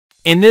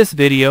In this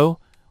video,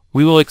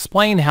 we will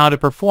explain how to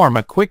perform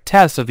a quick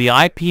test of the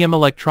IPM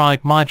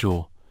electronic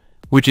module,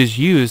 which is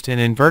used in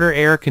inverter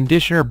air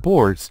conditioner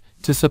boards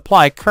to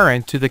supply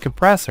current to the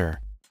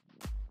compressor.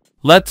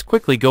 Let's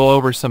quickly go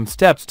over some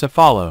steps to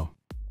follow.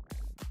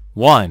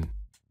 1.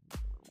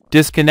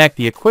 Disconnect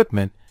the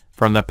equipment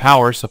from the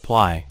power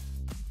supply.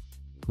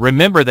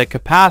 Remember that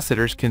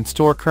capacitors can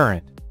store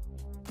current.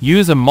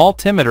 Use a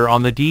multimeter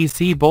on the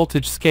DC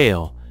voltage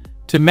scale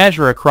to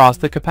measure across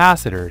the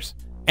capacitors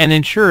and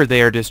ensure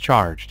they are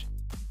discharged.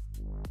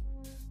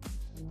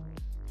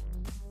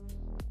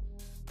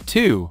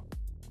 2.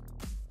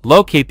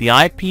 Locate the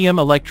IPM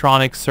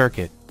electronic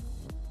circuit.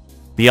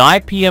 The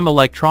IPM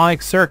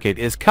electronic circuit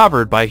is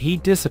covered by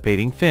heat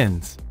dissipating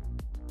fins.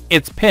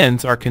 Its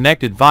pins are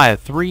connected via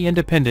 3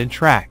 independent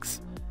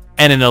tracks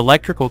and an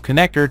electrical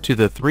connector to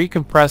the 3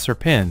 compressor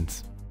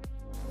pins.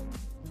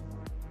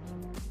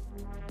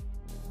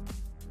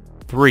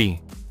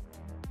 3.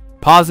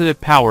 Positive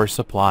power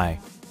supply.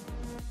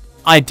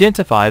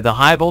 Identify the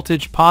high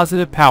voltage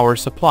positive power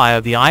supply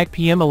of the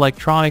IPM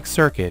electronic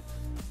circuit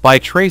by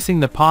tracing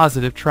the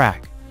positive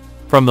track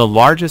from the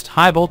largest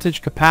high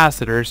voltage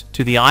capacitors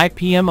to the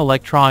IPM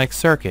electronic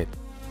circuit.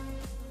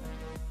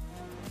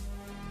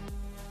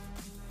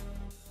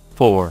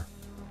 4.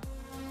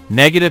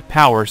 Negative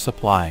power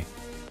supply.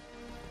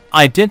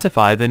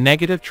 Identify the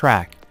negative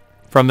track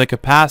from the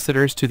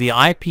capacitors to the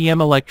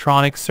IPM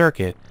electronic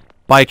circuit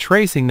by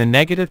tracing the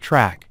negative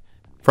track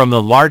from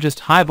the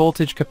largest high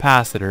voltage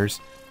capacitors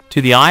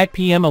to the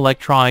IPM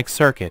electronic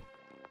circuit.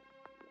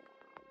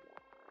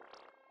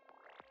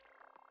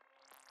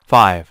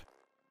 5.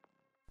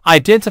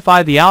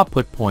 Identify the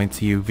output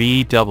points U,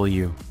 V,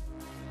 W.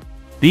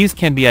 These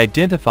can be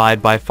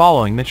identified by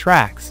following the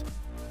tracks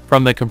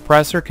from the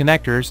compressor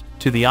connectors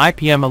to the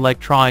IPM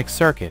electronic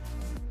circuit.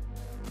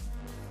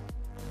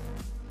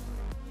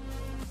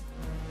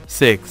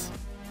 6.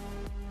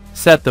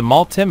 Set the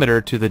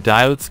multimeter to the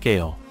diode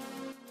scale.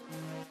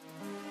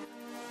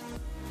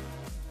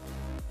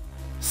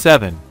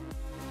 7.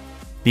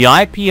 The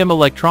IPM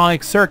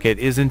electronic circuit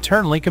is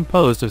internally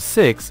composed of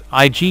 6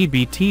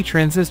 IGBT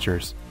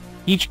transistors,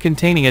 each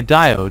containing a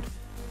diode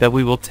that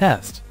we will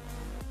test.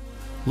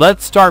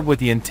 Let's start with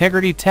the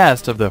integrity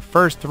test of the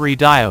first 3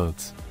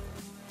 diodes.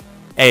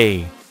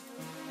 A.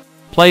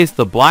 Place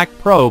the black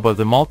probe of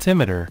the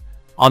multimeter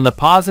on the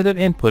positive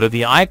input of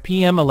the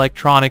IPM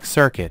electronic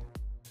circuit.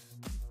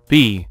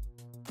 B.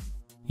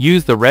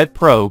 Use the red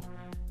probe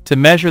to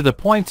measure the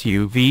points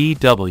U, V,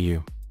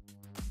 W.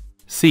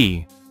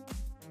 C.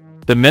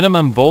 The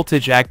minimum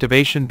voltage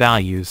activation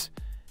values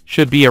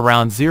should be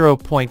around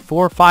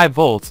 0.45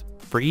 volts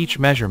for each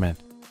measurement.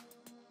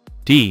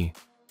 D.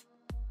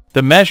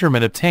 The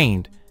measurement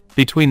obtained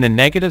between the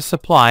negative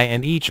supply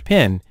and each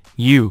pin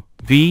U,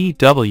 V,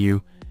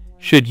 W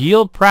should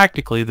yield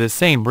practically the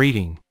same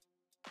reading.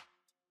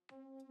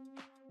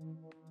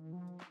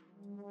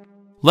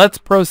 Let's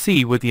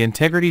proceed with the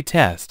integrity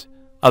test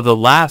of the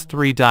last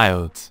 3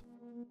 diodes.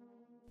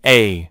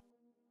 A.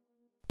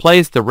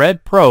 Place the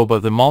red probe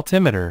of the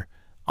multimeter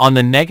on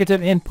the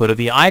negative input of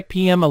the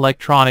IPM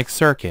electronic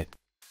circuit.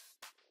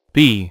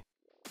 B.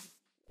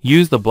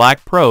 Use the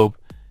black probe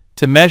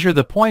to measure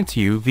the points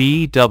U,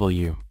 V,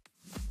 W.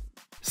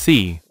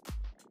 C.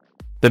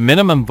 The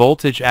minimum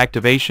voltage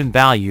activation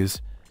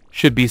values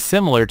should be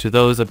similar to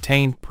those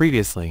obtained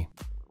previously.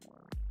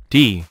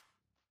 D.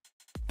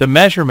 The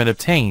measurement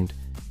obtained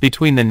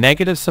between the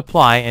negative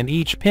supply and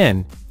each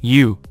pin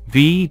U,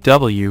 V,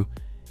 W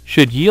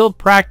should yield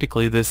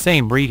practically the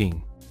same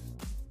reading.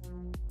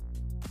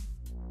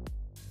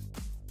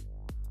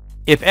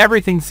 If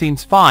everything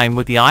seems fine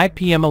with the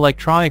IPM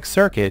electronic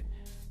circuit,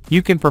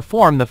 you can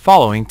perform the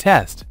following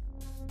test.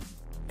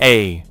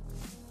 A.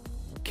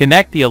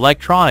 Connect the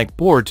electronic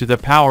board to the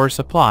power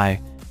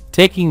supply,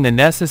 taking the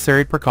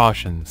necessary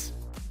precautions.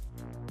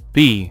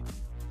 B.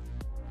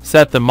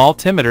 Set the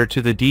multimeter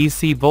to the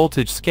DC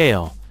voltage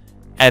scale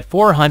at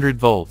 400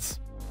 volts.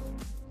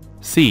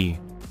 C.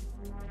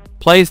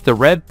 Place the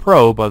red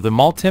probe of the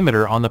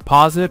multimeter on the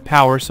positive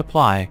power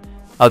supply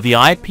of the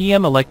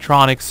IPM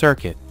electronic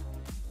circuit.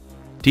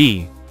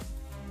 D.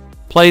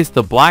 Place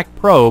the black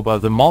probe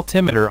of the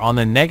multimeter on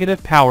the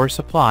negative power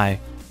supply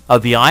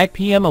of the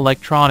IPM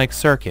electronic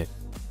circuit.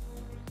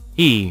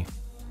 E.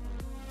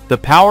 The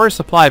power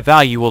supply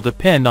value will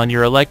depend on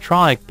your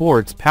electronic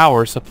board's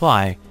power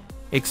supply,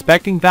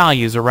 expecting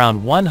values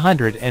around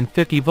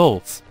 150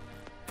 volts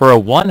for a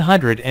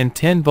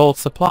 110 volt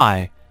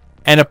supply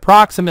and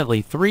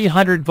approximately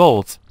 300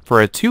 volts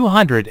for a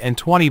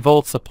 220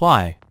 volt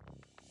supply.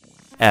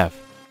 F.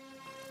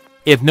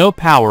 If no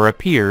power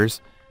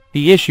appears,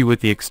 the issue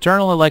with the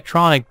external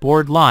electronic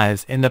board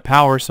lies in the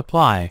power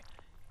supply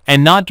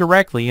and not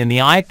directly in the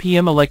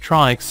IPM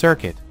electronic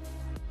circuit.